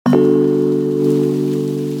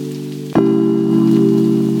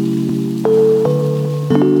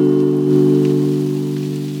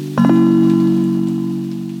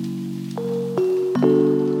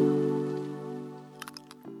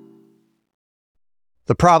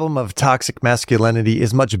The problem of toxic masculinity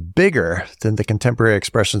is much bigger than the contemporary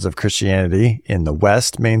expressions of Christianity in the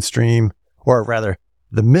West mainstream, or rather,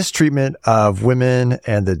 the mistreatment of women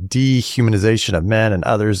and the dehumanization of men and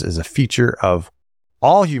others is a feature of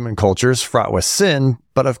all human cultures fraught with sin.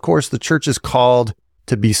 But of course, the church is called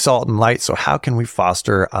to be salt and light. So how can we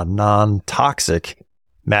foster a non-toxic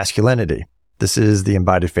masculinity? This is the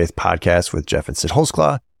Embodied Faith podcast with Jeff and Sid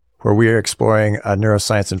Holzclaw, where we are exploring a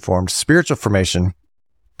neuroscience-informed spiritual formation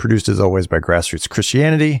produced as always by Grassroots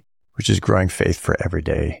Christianity, which is growing faith for every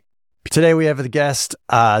day. Today we have the guest,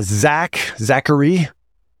 Zachary,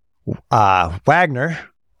 Wagner.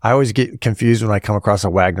 I always get confused when I come across a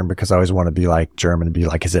Wagner because I always want to be like German and be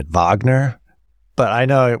like, is it Wagner? But I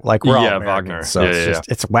know like we're all American, Wagner. So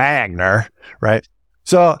it's Wagner, right?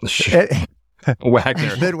 So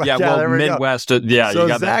Wagner. Midwest. So you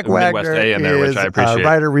got Zach that Midwest Wagner A in there, which I appreciate. Is a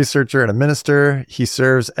writer, researcher, and a minister. He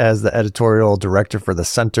serves as the editorial director for the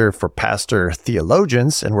Center for Pastor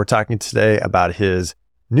Theologians, and we're talking today about his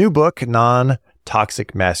new book,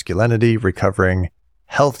 Non-Toxic Masculinity, Recovering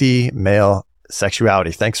Healthy Male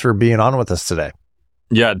Sexuality. Thanks for being on with us today.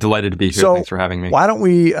 Yeah, delighted to be here. So thanks for having me. Why don't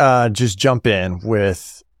we just jump in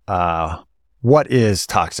with what is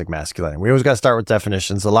toxic masculinity? We always got to start with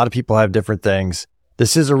definitions. A lot of people have different things.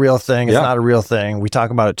 This is a real thing. It's not a real thing. We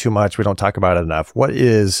talk about it too much. We don't talk about it enough. What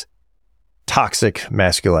is toxic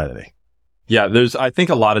masculinity? Yeah, there's, I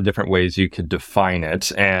think, a lot of different ways you could define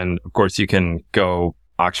it. And of course, you can go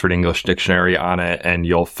Oxford English Dictionary on it, and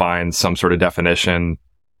you'll find some sort of definition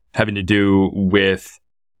having to do with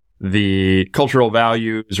the cultural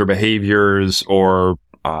values or behaviors or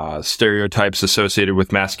stereotypes associated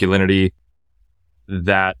with masculinity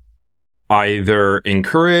that either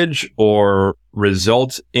encourage or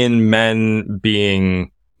result in men being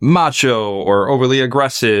macho or overly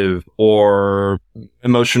aggressive or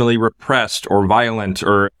emotionally repressed or violent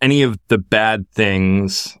or any of the bad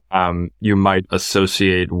things you might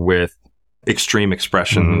associate with extreme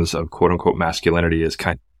expressions of quote unquote masculinity is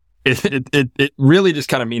it really just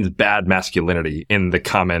kind of means bad masculinity in the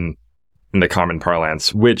common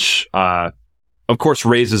parlance, which of course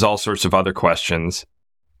raises all sorts of other questions.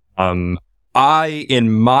 I,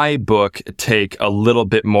 in my book, take a little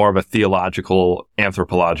bit more of a theological,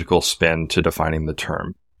 anthropological spin to defining the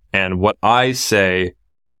term. And what I say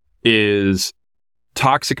is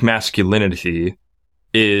toxic masculinity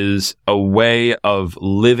is a way of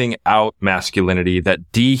living out masculinity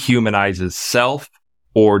that dehumanizes self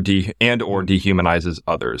or dehumanizes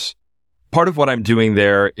others. Part of what I'm doing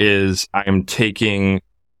there is I'm taking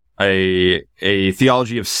a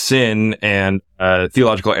theology of sin and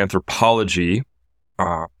theological anthropology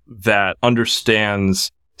that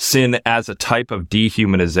understands sin as a type of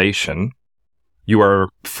dehumanization. You are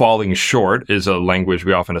falling short is a language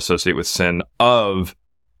we often associate with sin of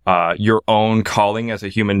your own calling as a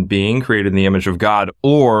human being created in the image of God,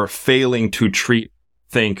 or failing to treat,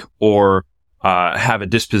 think, or have a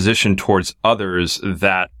disposition towards others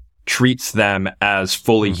that treats them as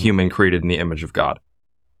fully human created in the image of God.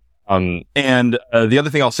 And the other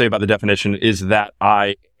thing I'll say about the definition is that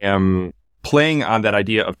I am playing on that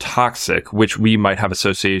idea of toxic, which we might have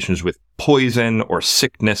associations with poison or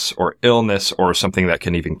sickness or illness or something that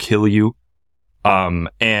can even kill you.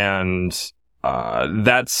 And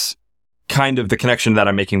that's kind of the connection that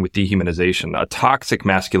I'm making with dehumanization. A toxic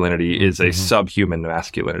masculinity is a subhuman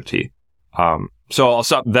masculinity. So I'll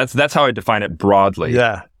stop. That's how I define it broadly.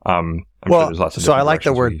 Yeah. I'm sure there's lots of so I like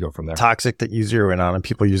the word go from there. toxic that you zero in on, and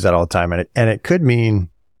people use that all the time. And it could mean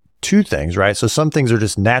two things, right? So some things are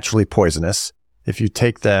just naturally poisonous. If you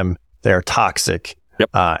take them, they're toxic,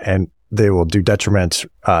 and they will do detriment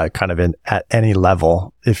kind of at any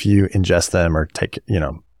level if you ingest them or take,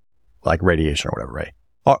 like radiation or whatever, right?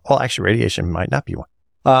 Well, actually, radiation might not be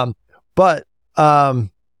one.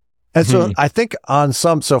 And so I think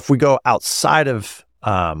so if we go outside of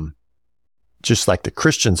just like the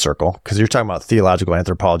Christian circle, because you're talking about theological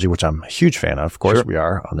anthropology, which I'm a huge fan of course, we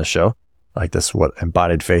are on the show. Like this, what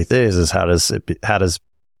embodied faith is how does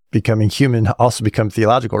becoming human also become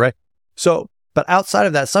theological, right? So, but outside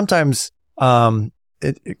of that, sometimes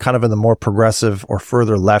it kind of in the more progressive or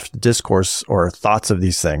further left discourse or thoughts of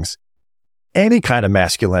these things, any kind of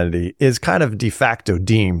masculinity is kind of de facto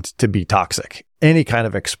deemed to be toxic. Any kind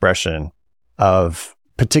of expression of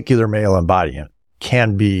particular male embodiment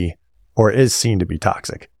can be or is seen to be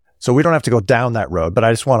toxic. So we don't have to go down that road, but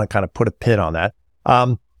I just want to kind of put a pin on that.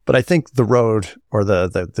 But I think the road or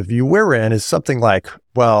the view we're in is something like,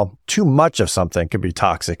 well, too much of something could be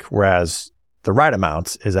toxic, whereas the right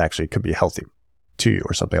amount is actually could be healthy to you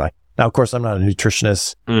or something like. Now, of course, I'm not a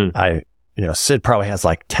nutritionist. Sid probably has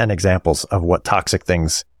like 10 examples of what toxic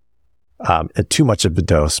things, too much of the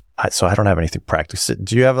dose. So I don't have anything practical. Sid,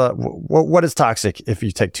 do you have what is toxic if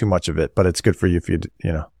you take too much of it, but it's good for you if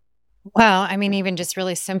Well, I mean, even just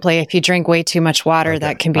really simply, if you drink way too much water,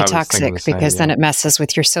 that can be toxic because then it messes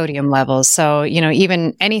with your sodium levels. So,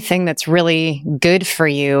 even anything that's really good for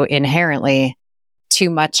you inherently, too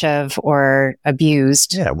much of or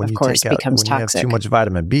abused, of course, becomes toxic. When you have too much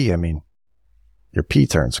vitamin B, I mean, your pee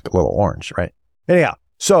turns a little orange, right? Anyhow,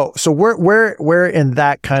 so we're in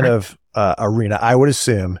that kind of arena. I would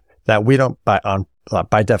assume that we don't,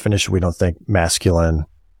 by definition, we don't think masculine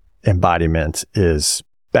embodiment is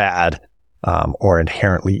bad or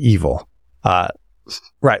inherently evil.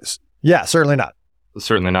 Right? Yeah, certainly not.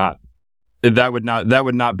 Certainly not. That would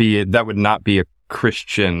not be a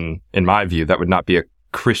Christian, in my view. That would not be a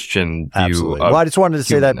Christian view. Absolutely. Well, I just wanted to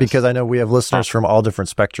say that because I know we have listeners from all different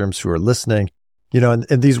spectrums who are listening. And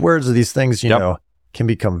these words of these things, can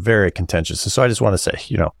become very contentious. And so I just want to say,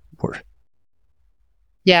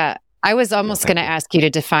 Yeah. I was almost going to ask you to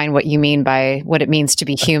define what you mean by what it means to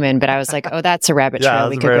be human, but I was like, oh, that's a rabbit trail.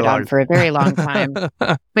 We could go down for a very long time.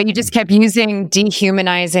 But you just kept using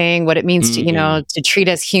dehumanizing, what it means to, to treat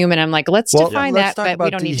us human. I'm like, let's define that, but we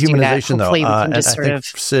don't need to do that. Hopefully we can just sort of...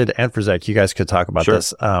 For Sid and for Zach, you guys could talk about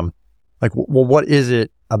this. What is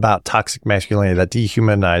it about toxic masculinity that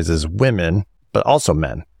dehumanizes women, but also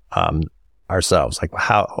men, ourselves? Like,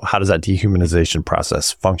 how does that dehumanization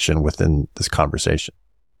process function within this conversation?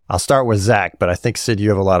 I'll start with Zach, but I think, Sid, you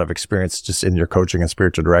have a lot of experience just in your coaching and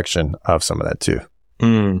spiritual direction of some of that too.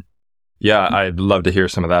 Yeah, I'd love to hear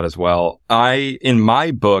some of that as well. In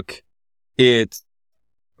my book, it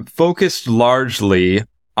focused largely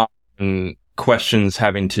on questions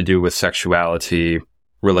having to do with sexuality,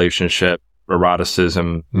 relationship,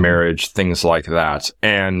 eroticism, marriage, things like that.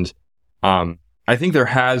 And I think there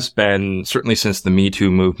has been, certainly since the Me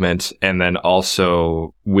Too movement, and then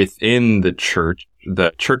also within the Church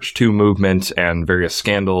Too movement and various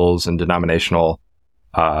scandals and denominational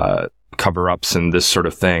cover-ups and this sort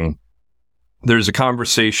of thing, there's a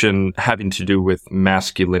conversation having to do with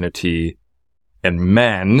masculinity and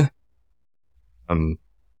men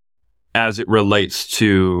as it relates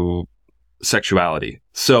to sexuality.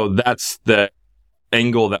 So that's the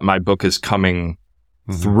angle that my book is coming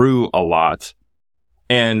through a lot.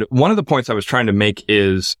 And one of the points I was trying to make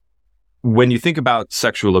is when you think about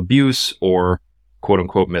sexual abuse or quote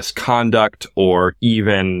unquote misconduct or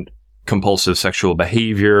even compulsive sexual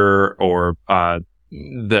behavior, or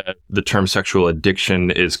the term sexual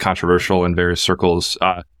addiction is controversial in various circles.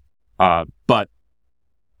 But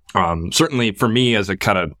certainly for me as a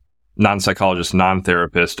kind of non-psychologist,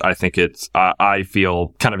 non-therapist, I think I feel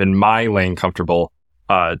kind of in my lane comfortable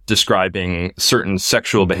describing certain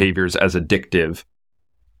sexual behaviors as addictive.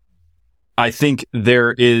 I think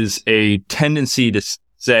there is a tendency to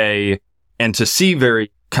say and to see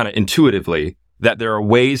very kind of intuitively that there are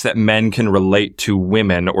ways that men can relate to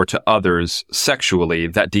women or to others sexually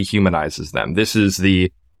that dehumanizes them.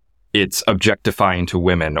 It's objectifying to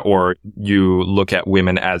women, or you look at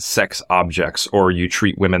women as sex objects, or you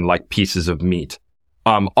treat women like pieces of meat.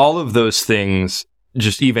 All of those things,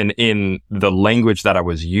 just even in the language that I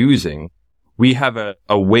was using, we have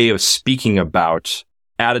a way of speaking about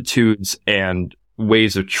attitudes and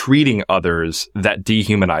ways of treating others that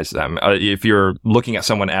dehumanize them. If you're looking at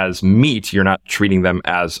someone as meat, you're not treating them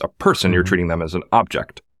as a person, you're treating them as an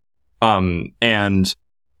object. And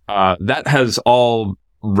that has all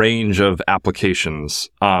range of applications,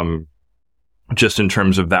 just in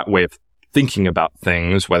terms of that way of thinking about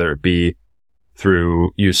things, whether it be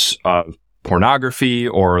through use of pornography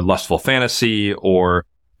or lustful fantasy, or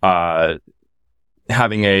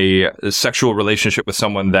having a sexual relationship with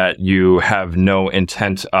someone that you have no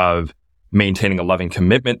intent of maintaining a loving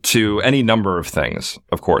commitment to, any number of things,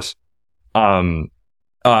 of course. But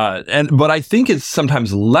I think it's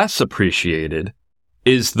sometimes less appreciated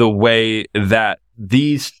is the way that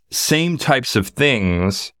these same types of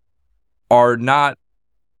things are not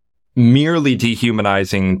merely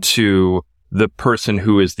dehumanizing to the person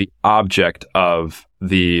who is the object of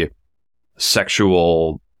the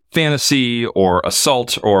sexual fantasy or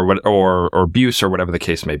assault or abuse or whatever the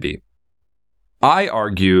case may be. I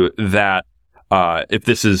argue that if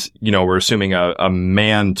this is, we're assuming a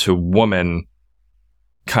man to woman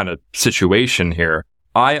kind of situation here,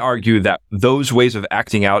 I argue that those ways of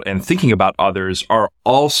acting out and thinking about others are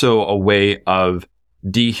also a way of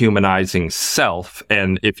dehumanizing self.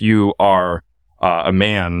 And if you are a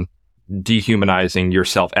man, dehumanizing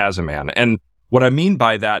yourself as a man. And what I mean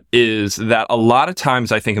by that is that a lot of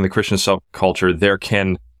times I think in the Christian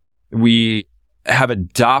subculture, we have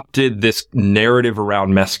adopted this narrative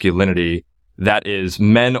around masculinity that is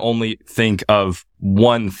men only think of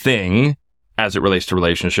one thing as it relates to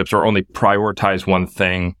relationships, or only prioritize one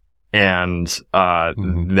thing, and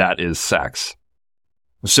that is sex.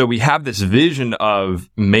 So we have this vision of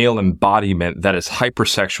male embodiment that is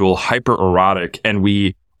hypersexual, hypererotic, and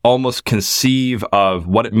we almost conceive of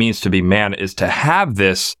what it means to be man is to have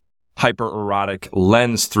this hypererotic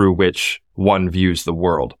lens through which one views the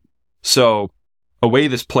world. So a way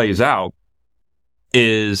this plays out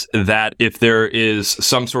is that if there is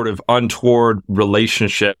some sort of untoward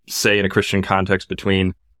relationship, say in a Christian context,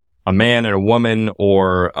 between a man and a woman,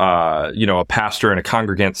 or a pastor and a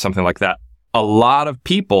congregant, something like that, a lot of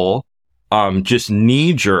people just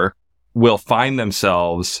knee-jerk will find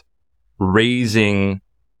themselves raising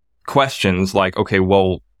questions like, okay,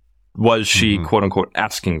 well, was she quote unquote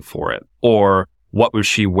asking for it? Or what was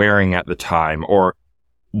she wearing at the time? Or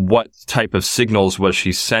what type of signals was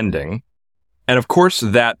she sending? And of course,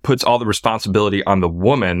 that puts all the responsibility on the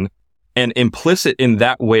woman. And implicit in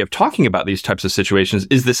that way of talking about these types of situations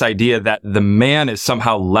is this idea that the man is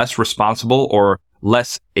somehow less responsible or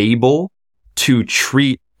less able to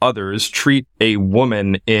treat a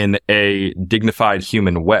woman in a dignified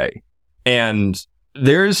human way. And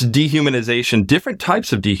there's dehumanization, different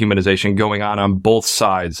types of dehumanization going on both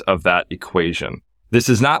sides of that equation. This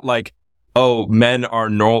is not like, oh, men are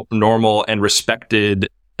normal and respected,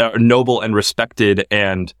 noble and respected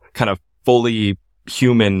and kind of fully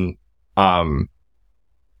human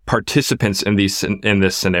participants in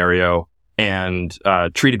this scenario, and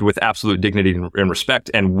treated with absolute dignity and respect,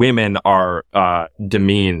 and women are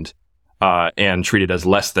demeaned and treated as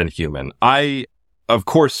less than human. Of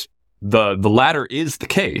course, the latter is the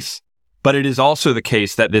case, but it is also the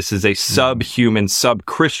case that this is a subhuman,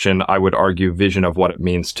 sub-Christian, I would argue, vision of what it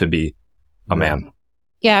means to be a man.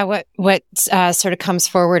 Yeah, what sort of comes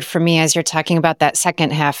forward for me as you're talking about that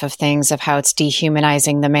second half of things, of how it's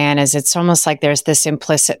dehumanizing the man, is it's almost like there's this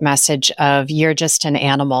implicit message of you're just an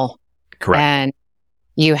animal. Correct. And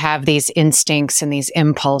you have these instincts and these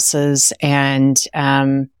impulses, and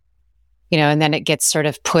and then it gets sort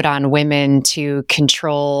of put on women to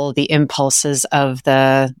control the impulses of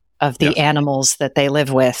the animals that they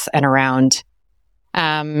live with and around.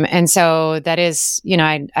 And so that is,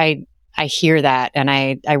 I hear that, and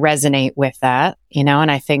I resonate with that, and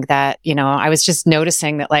I think that, I was just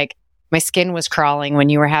noticing that, like, my skin was crawling when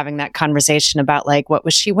you were having that conversation about, like, what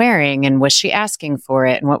was she wearing, and was she asking for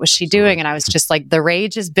it, and what was she doing? And I was just like, the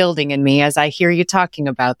rage is building in me as I hear you talking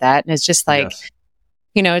about that. And it's just like,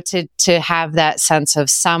 to have that sense of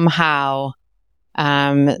somehow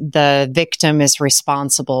the victim is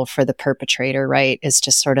responsible for the perpetrator, right? Is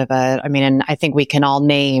just sort of and I think we can all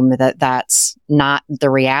name that that's not the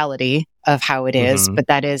reality of how it is, but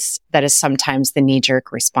that is sometimes the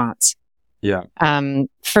knee-jerk response. Yeah.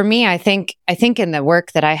 For me, I think in the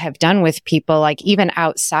work that I have done with people, like even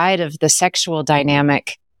outside of the sexual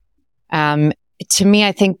dynamic, to me,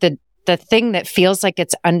 I think the thing that feels like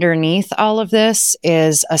it's underneath all of this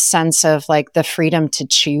is a sense of, like, the freedom to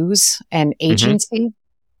choose and agency.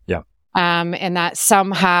 Yeah. And that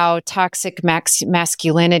somehow toxic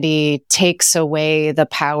masculinity takes away the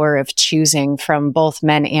power of choosing from both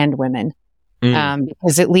men and women.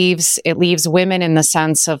 Because it leaves women in the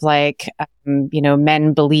sense of, like,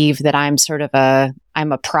 men believe that I'm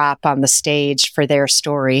a prop on the stage for their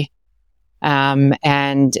story.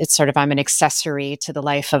 And it's sort of, I'm an accessory to the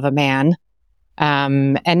life of a man.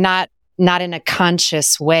 And not in a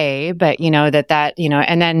conscious way, but,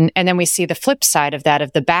 and then we see the flip side of that,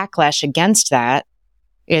 of the backlash against that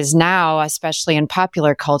is now, especially in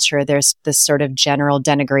popular culture, there's this sort of general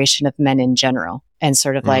denigration of men in general, and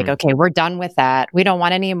sort of like, okay, we're done with that. We don't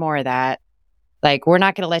want any more of that. Like, we're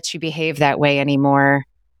not going to let you behave that way anymore.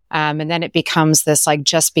 And then it becomes this, like,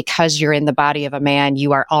 just because you're in the body of a man,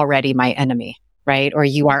 you are already my enemy, right? Or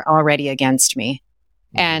you are already against me.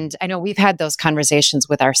 And I know we've had those conversations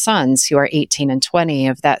with our sons who are 18 and 20,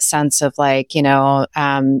 of that sense of, like,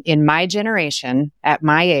 in my generation, at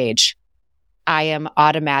my age, I am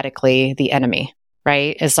automatically the enemy,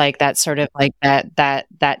 right? It's like that sort of, like,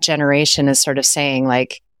 that generation is sort of saying,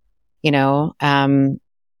 like, men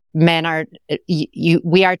are,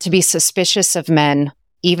 we are to be suspicious of men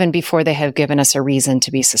even before they have given us a reason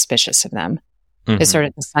to be suspicious of them. It's sort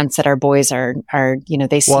of the sense that our boys are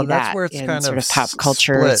they see that's that where it's in kind sort of of pop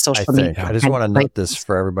culture, social media. I just want to note this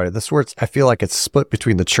for everybody. This is where I feel like it's split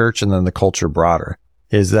between the church and then the culture broader.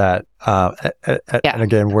 Is that, and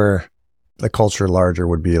again, where the culture larger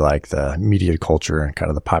would be like the media culture and kind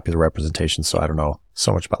of the popular representation. So I don't know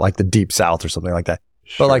so much about, like, the Deep South or something like that.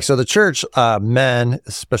 But like, so the church, men,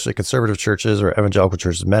 especially conservative churches or evangelical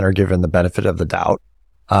churches, men are given the benefit of the doubt.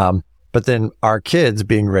 But then our kids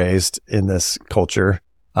being raised in this culture,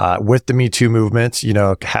 with the Me Too movement,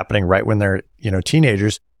 happening right when they're,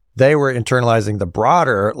 teenagers, they were internalizing the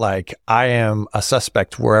broader, like, I am a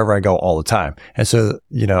suspect wherever I go all the time. And so,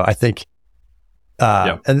 I think,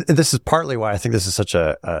 and this is partly why I think this is such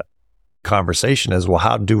a conversation is, well,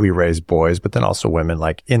 how do we raise boys, but then also women,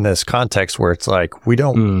 like in this context where it's like, we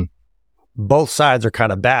don't, both sides are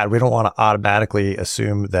kind of bad. We don't want to automatically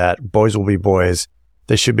assume that boys will be boys.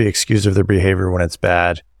 They should be excused of their behavior when it's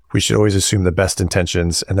bad. We should always assume the best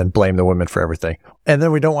intentions and then blame the women for everything. And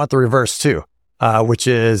then we don't want the reverse too, which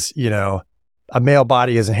is, a male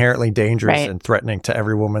body is inherently dangerous and threatening to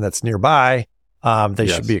every woman that's nearby. They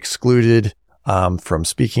should be excluded from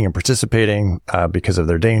speaking and participating because of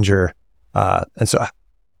their danger. And so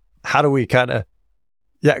how do we kind of,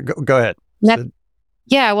 go ahead.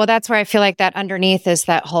 Well, that's where I feel like that underneath is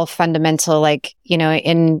that whole fundamental, like,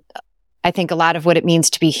 I think a lot of what it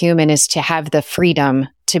means to be human is to have the freedom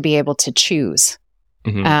to be able to choose.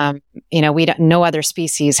 No other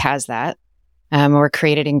species has that. We're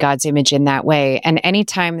created in God's image in that way. And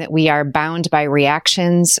anytime that we are bound by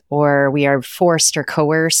reactions or we are forced or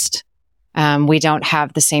coerced, we don't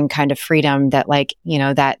have the same kind of freedom that, like,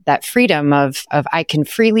 that freedom of I can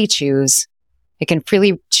freely choose. I can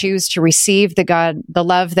freely choose to receive the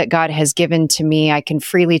love that God has given to me. I can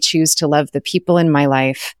freely choose to love the people in my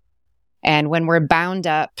life. And when we're bound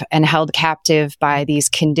up and held captive by these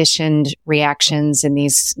conditioned reactions and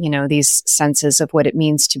these senses of what it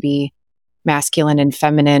means to be masculine and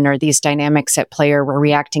feminine, or these dynamics at play, or we're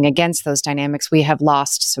reacting against those dynamics, we have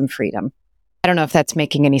lost some freedom. I don't know if that's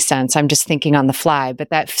making any sense. I'm just thinking on the fly,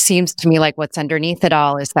 but that seems to me like what's underneath it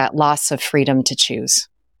all is that loss of freedom to choose.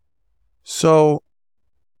 So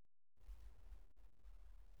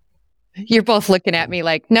you're both looking at me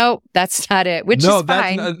like, no, that's not it, which is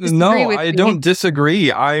fine. I don't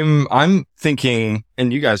disagree. I'm thinking,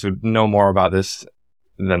 and you guys would know more about this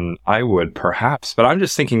than I would perhaps, but I'm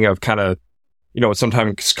just thinking of kind of, what's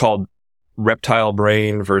sometimes called reptile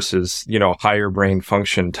brain versus, higher brain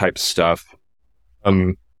function type stuff.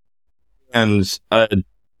 And the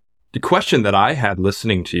question that I had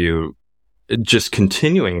listening to you, just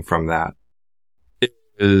continuing from that,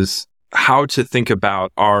 is how to think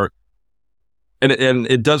about and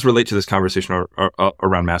it does relate to this conversation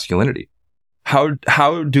around masculinity.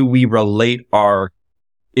 How do we relate our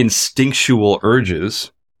instinctual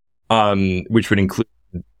urges, which would include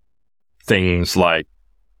things like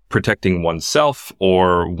protecting oneself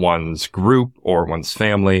or one's group or one's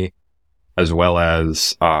family, as well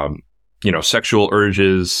as, sexual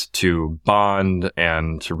urges to bond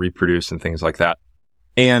and to reproduce and things like that.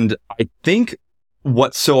 And I think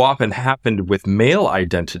what so often happened with male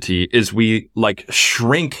identity is we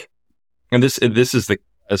shrink, and this is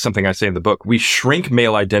something I say in the book, we shrink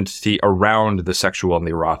male identity around the sexual and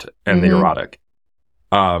the erotic,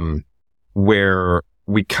 where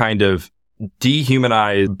we kind of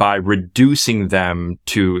dehumanize by reducing them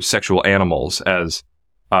to sexual animals, as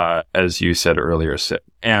you said earlier, Sid.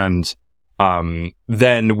 And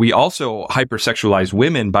then we also hypersexualize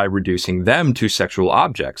women by reducing them to sexual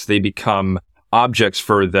objects. They become objects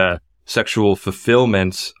for the sexual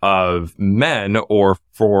fulfillment of men or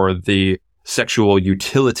for the sexual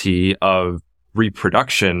utility of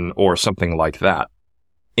reproduction or something like that.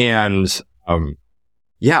 And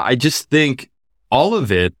I just think all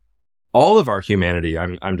of our humanity,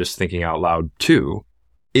 I'm just thinking out loud too,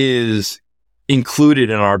 is included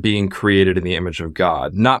in our being created in the image of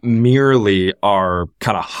God, not merely our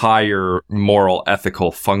kind of higher moral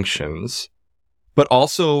ethical functions, but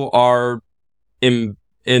also our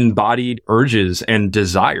embodied urges and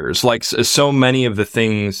desires. Like so many of the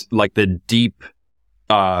things, like the deep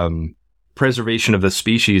preservation of the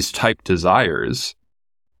species type desires,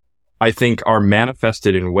 I think are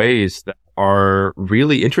manifested in ways that are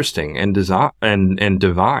really interesting and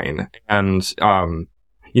divine. And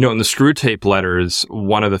in the Screw Tape Letters,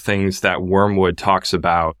 one of the things that Wormwood talks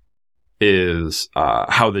about is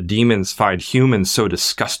how the demons find humans so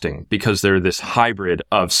disgusting because they're this hybrid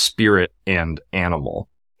of spirit and animal.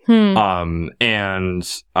 That,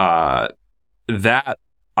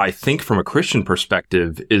 I think, from a Christian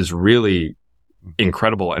perspective, is really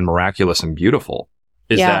incredible and miraculous and beautiful.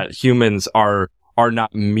 That humans are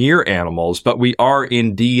not mere animals, but we are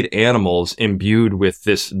indeed animals imbued with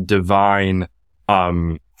this divine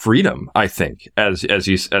freedom, I think, as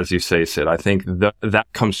you say, Sid. I think that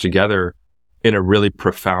comes together in a really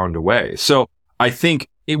profound way. So I think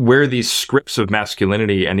where these scripts of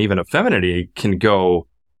masculinity and even of femininity can go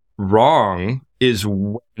wrong is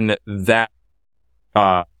when that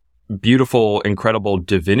beautiful, incredible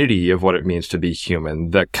divinity of what it means to be human,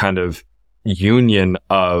 the kind of union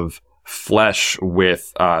of flesh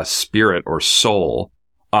with spirit or soul,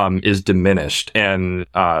 is diminished, and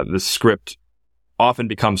the script often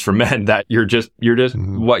becomes for men that you're just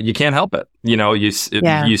what, you can't help it.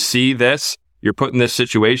 You see this, you're put in this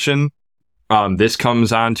situation. This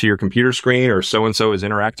comes onto your computer screen, or so-and-so is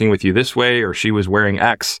interacting with you this way, or she was wearing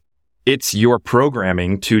X. It's your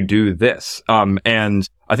programming to do this. And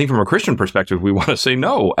I think from a Christian perspective, we want to say,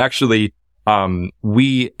 no, actually,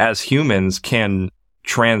 we as humans can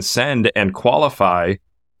transcend and qualify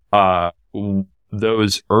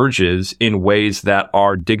those urges in ways that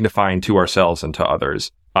are dignifying to ourselves and to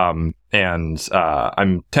others. And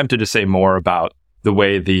I'm tempted to say more about the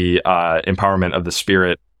way the empowerment of the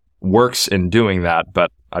Spirit works in doing that,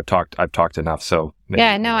 but I've talked enough. So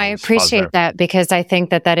I appreciate that, because I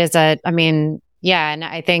think that is and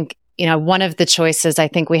I think, one of the choices I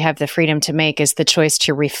think we have the freedom to make is the choice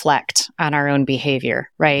to reflect on our own behavior,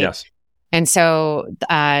 right? Yes. And so,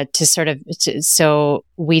 so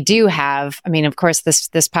we do have, of course, this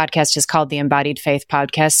podcast is called the Embodied Faith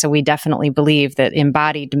Podcast. So we definitely believe that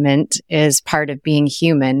embodiment is part of being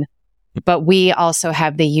human, but we also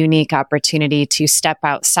have the unique opportunity to step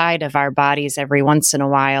outside of our bodies every once in a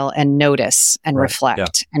while and notice and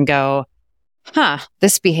reflect and go,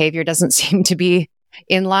 this behavior doesn't seem to be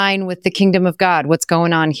in line with the kingdom of God. What's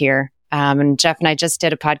going on here? And Jeff and I just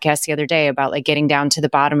did a podcast the other day about getting down to the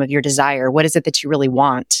bottom of your desire. What is it that you really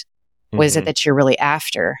want? What is it that you're really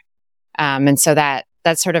after? And so that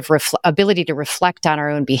sort of ability to reflect on our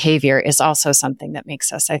own behavior is also something that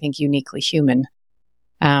makes us, I think, uniquely human.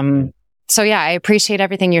 So I appreciate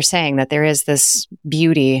everything you're saying, that there is this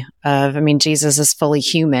beauty of, Jesus is fully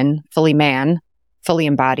human, fully man, fully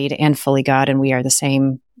embodied, and fully God, and we are the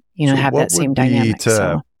same, so have that same dynamic.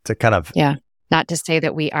 To kind of... Not to say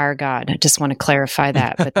that we are God. I just want to clarify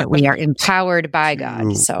that, but that we are empowered by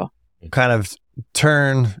God. So kind of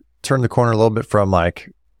turn the corner a little bit from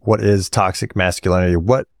what is toxic masculinity.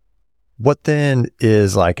 What then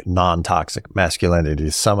is non-toxic masculinity?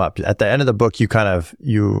 To sum up, at the end of the book, you kind of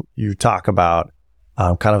you talk about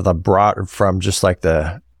kind of the broad, from just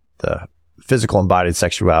the physical embodied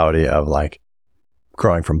sexuality of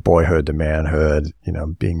growing from boyhood to manhood,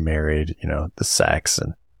 being married, the sex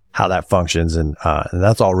and how that functions. And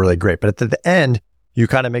that's all really great. But at the end, you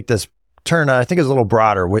kind of make this turn, I think it's a little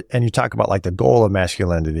broader, and you talk about the goal of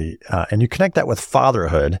masculinity, and you connect that with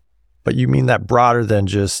fatherhood, but you mean that broader than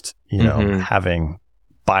just, having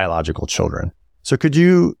biological children. So could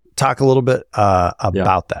you talk a little bit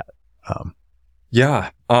about that?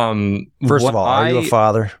 First of all, are you a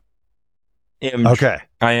father? Okay.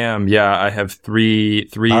 I am. Yeah. I have three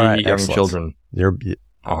young children.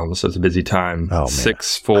 So it's a busy time. Oh, man.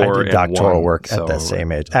 6, 4, I did doctoral work at that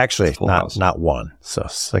same age. Actually, not one. So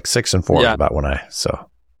 6 and 4 is about when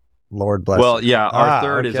Lord bless. Well, our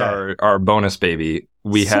third is our bonus baby.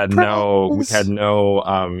 We had no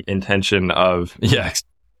intention of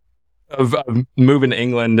moving to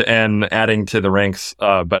England and adding to the ranks.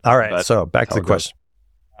 But all right. So back to the question.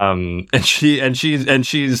 And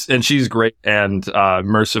she's great and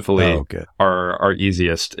mercifully our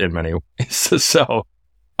easiest in many ways. So.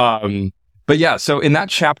 So in that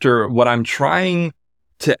chapter, the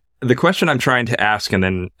question I'm trying to ask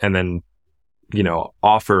and then,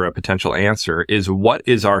 offer a potential answer is, what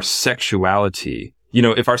is our sexuality?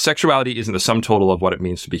 If our sexuality isn't the sum total of what it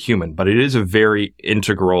means to be human, but it is a very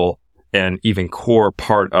integral and even core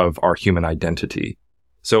part of our human identity.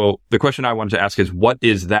 So the question I wanted to ask is, what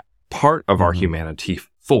is that part of our humanity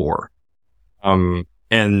for? And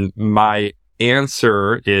my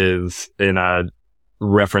answer is in a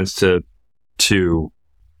reference to the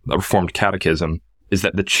Reformed Catechism, is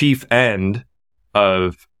that the chief end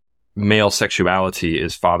of male sexuality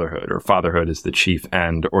is fatherhood, or fatherhood is the chief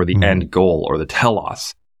end, or the end goal, or the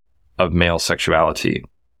telos of male sexuality.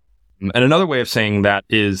 And another way of saying that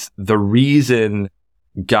is, the reason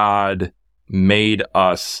God made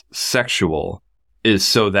us sexual is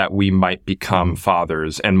so that we might become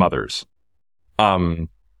fathers and mothers.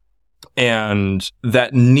 And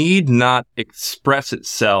that need not express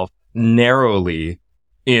itself narrowly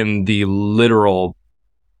in the literal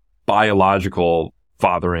biological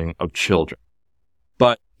fathering of children.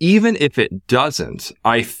 But even if it doesn't,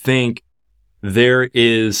 I think there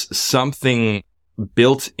is something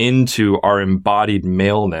built into our embodied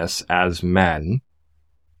maleness as men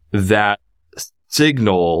that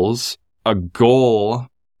signals a goal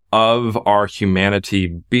of our humanity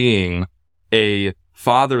being a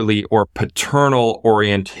fatherly or paternal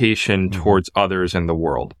orientation towards others in the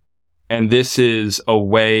world. And this is a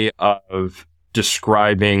way of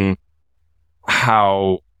describing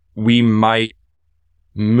how we might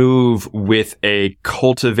move with a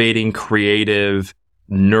cultivating, creative,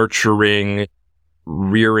 nurturing,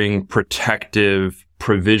 rearing, protective,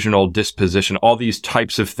 provisional disposition, all these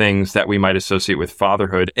types of things that we might associate with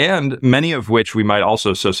fatherhood, and many of which we might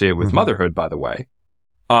also associate with motherhood, by the way,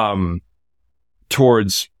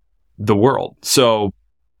 towards the world. So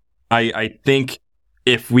I think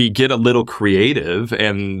if we get a little creative,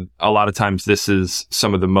 and a lot of times this is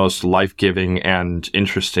some of the most life-giving and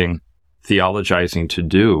interesting theologizing to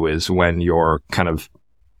do, is when you're kind of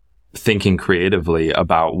thinking creatively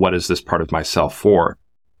about what is this part of myself for.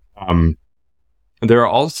 There are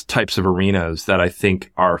all types of arenas that I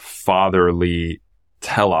think our fatherly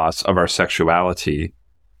telos of our sexuality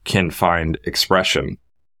can find expression,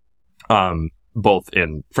 both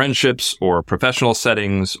in friendships or professional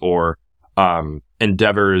settings or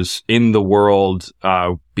endeavors in the world,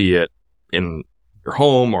 be it in your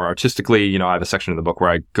home or artistically. You know, I have a section in the book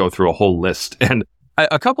where I go through a whole list, and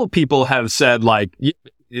a couple of people have said, like,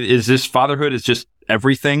 is this fatherhood is just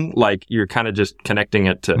everything? Like, you're kind of just connecting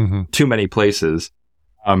it to too many places.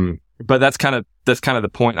 But that's kind of the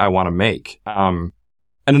point I want to make. And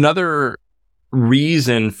another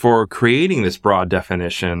reason for creating this broad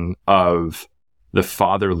definition of the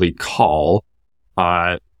fatherly call,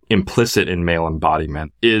 implicit in male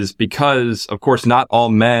embodiment, is because, of course, not all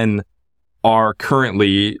men are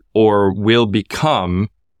currently or will become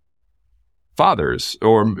fathers,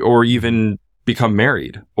 or even become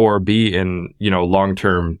married, or be in, you know,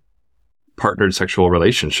 long-term partnered sexual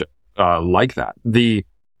relationship like that.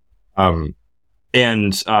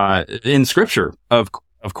 In Scripture, of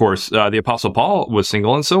course, the Apostle Paul was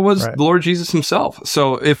single, and so was the Lord Jesus himself.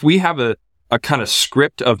 So if we have a kind of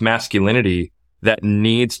script of masculinity that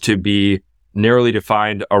needs to be narrowly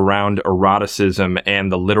defined around eroticism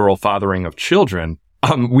and the literal fathering of children,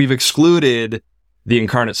 we've excluded the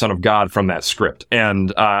incarnate Son of God from that script.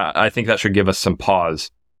 And I think that should give us some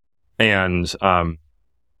pause. And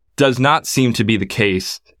does not seem to be the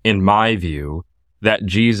case, in my view, that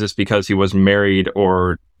Jesus, because he was married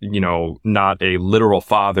or, you know, not a literal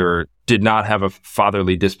father, did not have a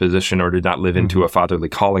fatherly disposition or did not live into a fatherly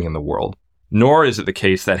calling in the world. Nor is it the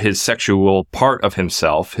case that his sexual part of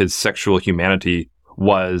himself, his sexual humanity,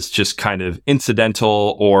 was just kind of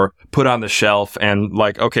incidental or put on the shelf and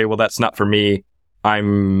like, okay, well, that's not for me.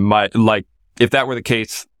 If that were the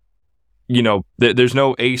case, you know, there's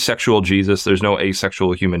no asexual Jesus, there's no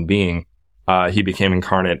asexual human being. He became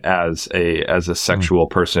incarnate as a sexual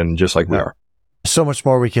person, just like we are. So much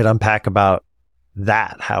more we could unpack about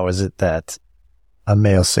that. How is it that a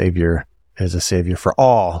male savior is a savior for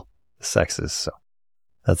all sexes? So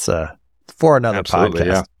that's for another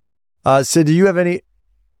podcast. Yeah. So do you have any?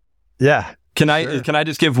 Yeah. Can I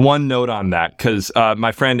just give one note on that? Because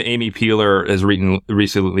my friend Amy Peeler has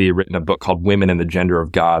recently written a book called Women and the Gender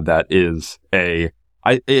of God that is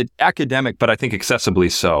academic, but I think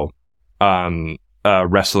accessibly so,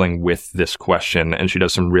 wrestling with this question. And she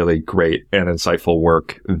does some really great and insightful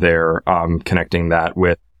work there, connecting that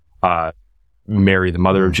with Mary, the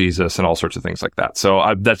mother of Jesus, and all sorts of things like that.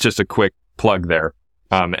 So that's just a quick plug there.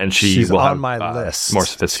 And she's will on have my list more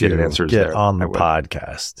sophisticated answers get there. on the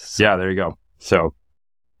podcast. So. Yeah, there you go. So,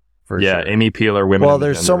 sure. Amy Peeler, Women. Well,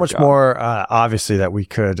 there's so much more, obviously, that we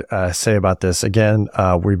could say about this. Again,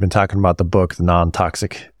 we've been talking about the book, The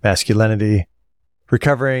Non-Toxic Masculinity,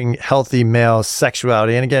 Recovering Healthy Male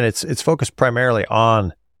Sexuality. And again, it's focused primarily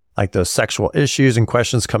on like those sexual issues and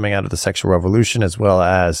questions coming out of the sexual revolution, as well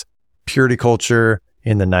as purity culture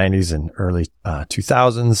in the 90s and early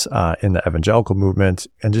 2000s in the evangelical movement,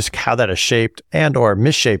 and just how that has shaped and or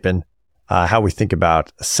misshapen how we think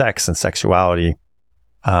about sex and sexuality,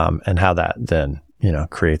 and how that then, you know,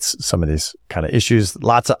 creates some of these kind of issues.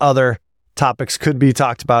 Lots of other topics could be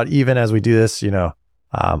talked about even as we do this. You know,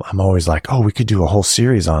 I'm always like, oh, we could do a whole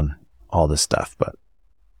series on all this stuff,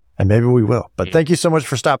 and maybe we will. But thank you so much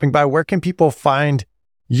for stopping by. Where can people find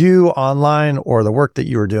you online or the work that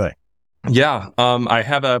you are doing? Yeah, I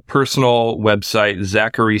have a personal website,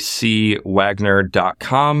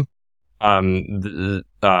 ZacharyCWagner.com.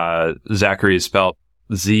 Zachary is spelled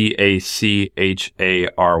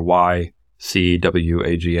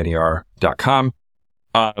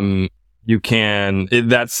ZACHARYCWAGNER.com. You can,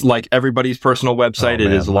 that's like everybody's personal website.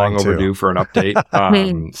 It is long overdue for an update.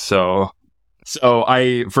 So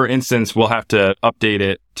I, for instance, will have to update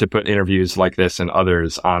it to put interviews like this and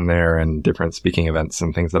others on there and different speaking events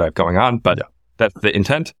and things that I have going on, but that's the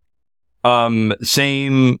intent.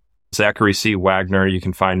 Same Zachary C. Wagner. You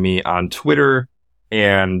can find me on Twitter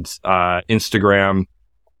and Instagram.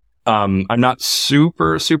 I'm not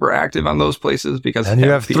super active on those places because and you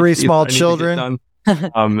have 3 small children.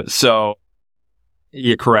 So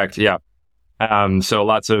yeah, correct. Yeah. So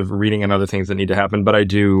lots of reading and other things that need to happen, but I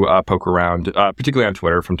do poke around, particularly on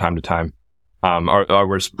Twitter from time to time.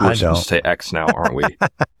 We're supposed to say X now, aren't we?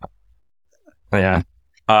 Yeah.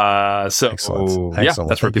 Excellent. Yeah, that's where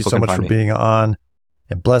Thank you people so can much find for me. being on,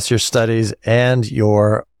 and bless your studies and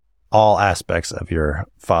your all aspects of your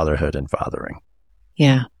fatherhood and fathering.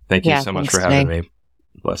 Yeah. Thank you so much for having me.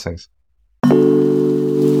 Blessings.